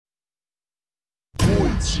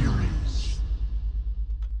Void Sereies.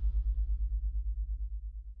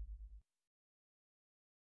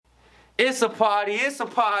 It's a party,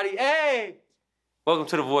 hey! Welcome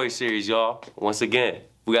to the Void Series, y'all. Once again,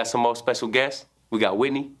 we got some more special guests. We got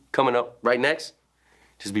Whitney coming up right next.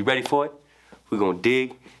 Just be ready for it. We're gonna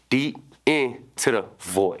dig deep into the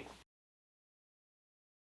void.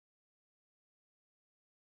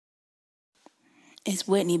 It's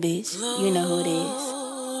Whitney, bitch. You know who it is.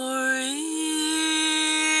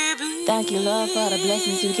 Thank you, Lord, for all the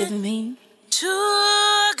blessings you've given me.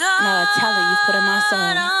 Now a talent you've put in my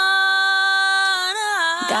soul.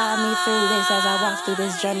 Guide me through this as I walk through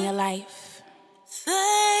this journey of life.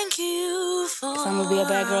 Thank you for 'Cause I'm gonna be a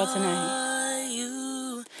bad girl tonight.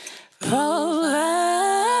 Provide.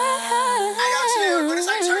 Hey, yo, chill, but this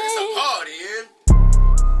ain't church, it's a party,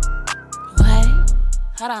 What?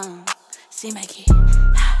 Hold on. She make it.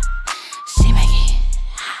 She make it.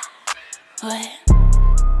 What?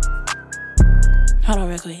 Hold on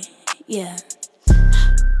real quick. Yeah.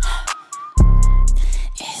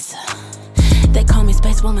 They call me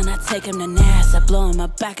Space Woman, I take him to NASA. Blowing my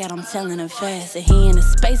back out, I'm telling him fast. And he in the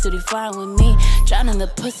space, he flying with me. Drowning the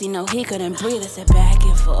pussy, no, he couldn't breathe. I said back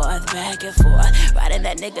and forth, riding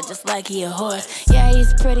that nigga just like he a horse. Yeah,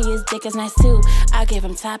 he's pretty, his dick is nice too. I gave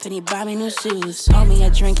him top and he bought me new shoes. Pour me a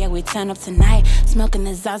drink, yeah, we turn up tonight. Smoking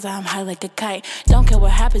the Zaza, I'm high like a kite. Don't care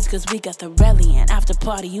what happens, 'cause we got the rally. And after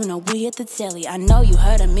party, you know we hit the telly. I know you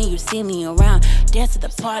heard of me, you see me around. Dance at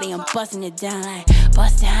the party, I'm busting it down like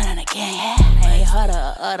bust down on the gang, yeah. Hey, hold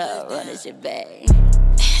up, run this shit back.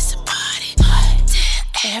 It's a party,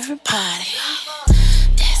 tell everybody.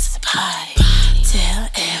 It's a party, tell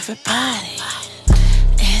everybody.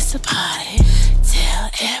 It's a party,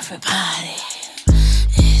 tell everybody.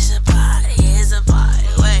 It's a party,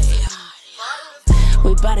 wait.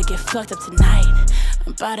 We bout to get fucked up tonight.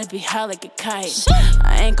 I'm about to be high like a kite.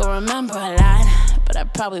 I ain't gonna remember a lot, but I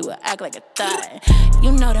probably will act like a thot.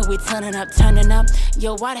 You know that we turning up.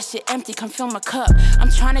 Yo, why that shit empty? Come fill my cup. I'm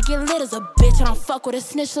trying to get lit as a bitch. I don't fuck with a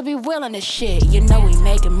snitch, so be willing this shit. You know we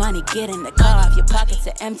making money, get in the car. If your pockets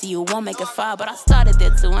are empty, you won't make it far. But I started there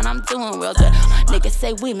too, and I'm doing real good. Niggas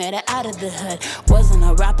say we made it out of the hood. Wasn't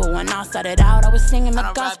a rapper when I started out. I was singing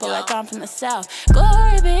the gospel like I'm from the South.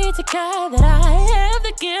 Glory be to God that I have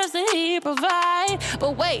the gifts that He provide.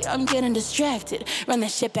 But wait, I'm getting distracted. Run that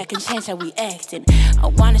shit back and change how we acting. I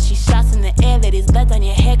wanna see shots in the air, ladies, blood on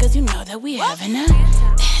your head, 'cause you know that we having a.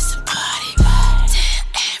 It's a party, tell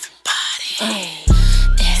everybody. Hey,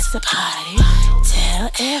 it's a party, tell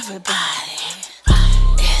everybody.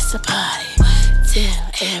 It's a party,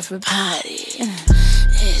 tell everybody.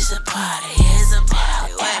 It's a party, everybody.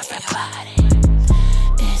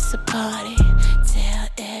 It's a party, tell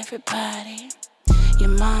everybody. Your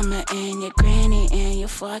mama and your granny and your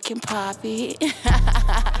fucking poppy.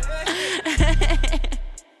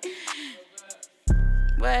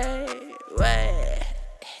 Wait.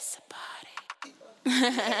 It's a party.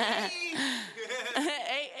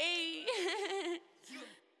 Hey.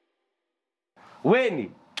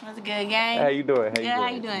 Whitney. That's a good game. How you doing? How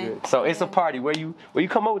you doing? Good. So it's a party. Where you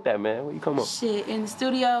come up with that, man? Where you come up? Shit, in the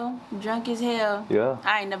studio, drunk as hell. Yeah.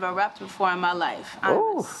 I ain't never rapped before in my life.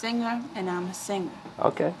 I'm a singer and I'm a singer.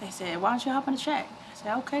 Okay. They said, why don't you hop on the track? I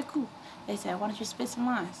said, okay, cool. They said, why don't you spit some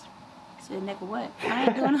lines? I said, nigga, what? I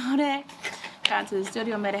ain't doing all that. Got to the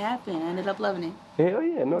studio, made it happen. I ended up loving it. Hell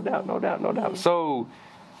yeah, no doubt. Yeah. So,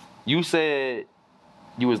 you said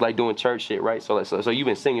you was like doing church shit, right? So you've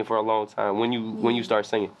been singing for a long time. When you start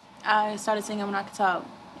singing? I started singing when I could talk.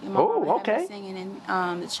 Okay. I was singing in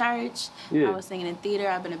the church. Yeah. I was singing in theater.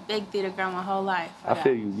 I've been a big theater girl my whole life. I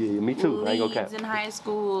feel you. Yeah, me too. I ain't gonna cap. In high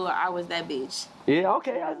school, I was that bitch. Yeah,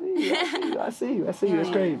 okay, I see you. That's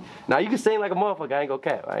crazy. Now you can sing like a motherfucker. I ain't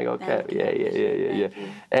gonna cap. Yeah.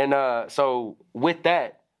 And so with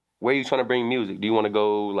that, where you trying to bring music? Do you want to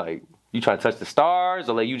go like you trying to touch the stars,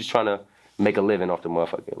 or like you just trying to make a living off the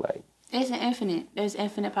motherfucker? Like there's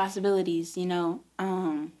infinite possibilities. You know,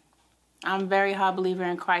 I'm a very hard believer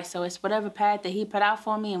in Christ, so it's whatever path that He put out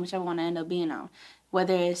for me and whichever one I end up being on,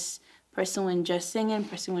 whether it's pursuing just singing,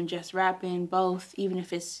 pursuing just rapping, both, even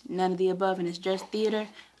if it's none of the above and it's just theater,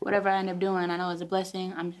 whatever I end up doing, I know it's a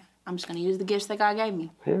blessing. I'm just gonna use the gifts that God gave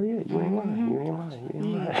me. Hell yeah, you ain't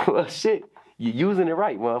lying. Well, shit, you using it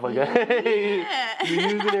right, motherfucker. Yeah. You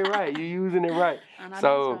using it right. I know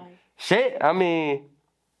So, that's right. shit, I mean,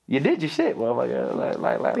 you did your shit, motherfucker.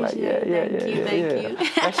 Like, Thank you.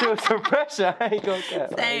 That shit was some pressure. I ain't gonna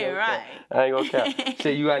cap. I ain't gonna cap.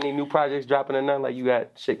 Shit, you got any new projects dropping or nothing? Like, you got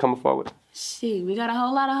shit coming forward? Shit, we got a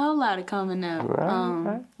whole lot of coming up.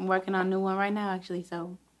 Right. I'm working on a new one right now, actually,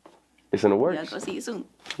 so It's in the works. Yeah, go see you soon.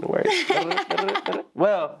 In the works.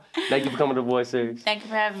 Well, thank you for coming to Void Sereies. Thank you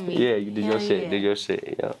for having me. Yeah, you did your shit. Yeah. Did your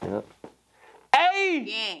shit. Yeah.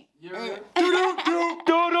 Hey! Yeah.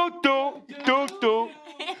 Do.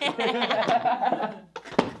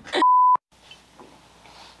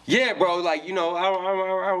 Yeah, bro. Like, you know, I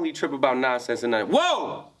don't really trip about nonsense and nothing.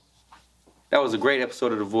 Whoa! That was a great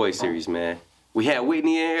episode of the Void Sereies, man. We had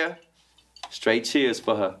Whitney in here. Straight cheers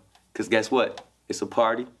for her. Cause guess what? It's a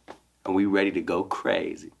party, and we ready to go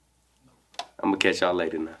crazy. I'm gonna catch y'all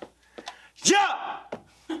later now. Yeah!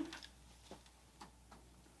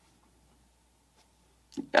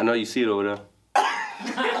 I know you see it over there.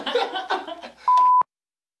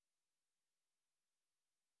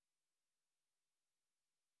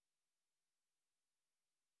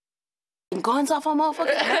 Guns off on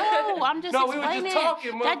motherfuckers. No, I'm just No, we were explaining. just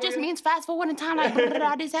talking, that just means fast forward in time. Like,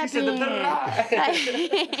 this happened.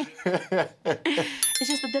 It's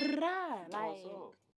just the like.